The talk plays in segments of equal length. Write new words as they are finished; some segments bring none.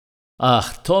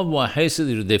Ach, tov v'chesed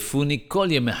yirdefuni kol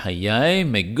yemei hayai.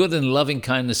 May good and loving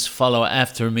kindness follow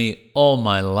after me all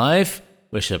my life.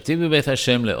 V'shavti b'beit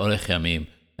Hashem le'orech yamim.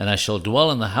 And I shall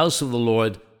dwell in the house of the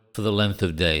Lord for the length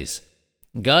of days.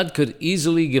 God could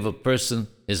easily give a person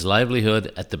his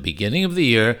livelihood at the beginning of the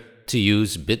year to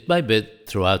use bit by bit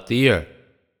throughout the year.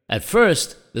 At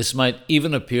first, this might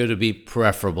even appear to be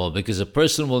preferable because a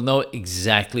person will know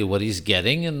exactly what he's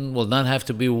getting and will not have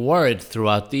to be worried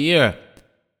throughout the year.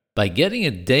 By getting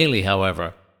it daily,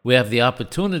 however, we have the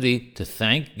opportunity to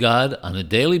thank God on a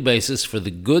daily basis for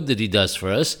the good that He does for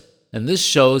us, and this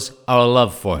shows our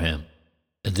love for Him.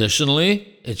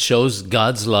 Additionally, it shows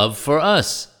God's love for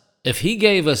us. If He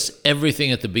gave us everything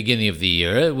at the beginning of the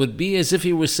year, it would be as if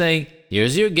He were saying,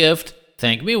 "Here's your gift,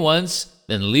 thank me once,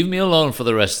 then leave me alone for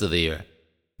the rest of the year."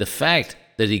 The fact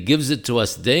that He gives it to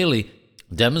us daily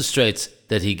demonstrates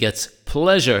that He gets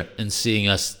pleasure in seeing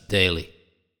us daily.